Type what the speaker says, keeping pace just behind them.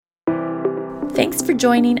Thanks for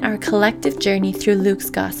joining our collective journey through Luke's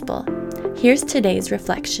Gospel. Here's today's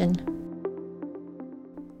reflection.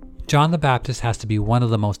 John the Baptist has to be one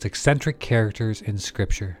of the most eccentric characters in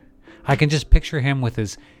Scripture. I can just picture him with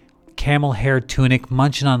his camel-haired tunic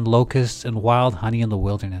munching on locusts and wild honey in the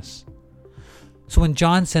wilderness. So when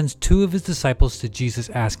John sends two of his disciples to Jesus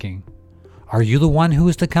asking, "Are you the one who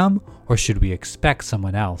is to come, or should we expect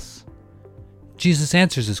someone else?" Jesus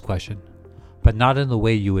answers this question, but not in the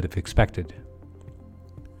way you would have expected.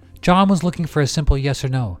 John was looking for a simple yes or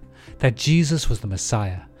no, that Jesus was the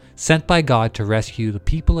Messiah, sent by God to rescue the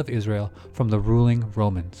people of Israel from the ruling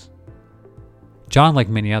Romans. John, like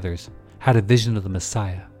many others, had a vision of the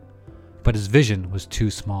Messiah, but his vision was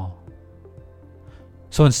too small.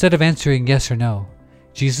 So instead of answering yes or no,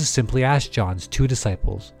 Jesus simply asked John's two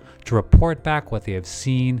disciples to report back what they have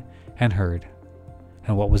seen and heard.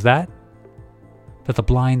 And what was that? That the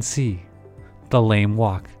blind see, the lame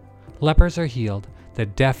walk, lepers are healed, the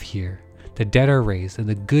deaf hear, the dead are raised, and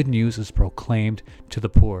the good news is proclaimed to the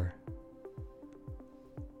poor.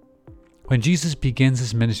 When Jesus begins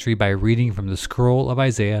his ministry by reading from the scroll of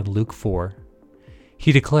Isaiah in Luke 4,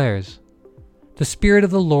 he declares, "The Spirit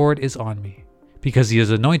of the Lord is on me, because he has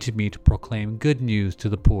anointed me to proclaim good news to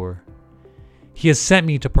the poor. He has sent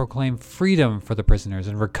me to proclaim freedom for the prisoners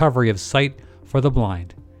and recovery of sight for the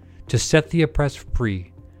blind, to set the oppressed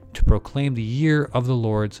free, to proclaim the year of the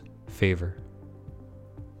Lord's favor."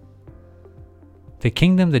 The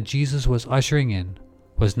kingdom that Jesus was ushering in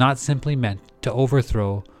was not simply meant to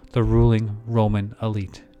overthrow the ruling Roman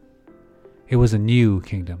elite. It was a new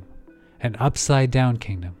kingdom, an upside-down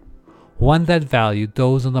kingdom, one that valued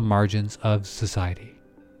those on the margins of society.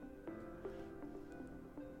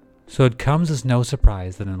 So it comes as no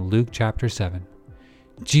surprise that in Luke chapter 7,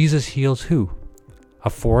 Jesus heals who?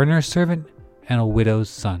 A foreigner's servant and a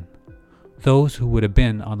widow's son, those who would have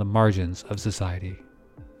been on the margins of society.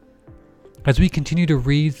 As we continue to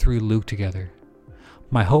read through Luke together,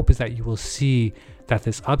 my hope is that you will see that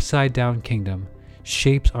this upside-down kingdom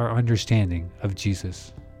shapes our understanding of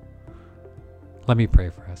Jesus. Let me pray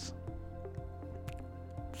for us.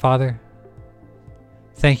 Father,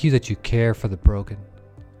 thank you that you care for the broken,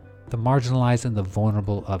 the marginalized, and the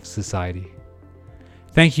vulnerable of society.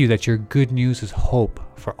 Thank you that your good news is hope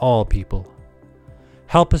for all people.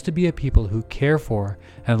 Help us to be a people who care for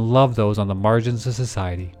and love those on the margins of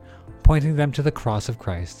society, pointing them to the cross of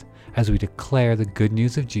Christ as we declare the good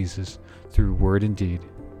news of Jesus through word and deed.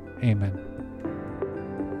 Amen.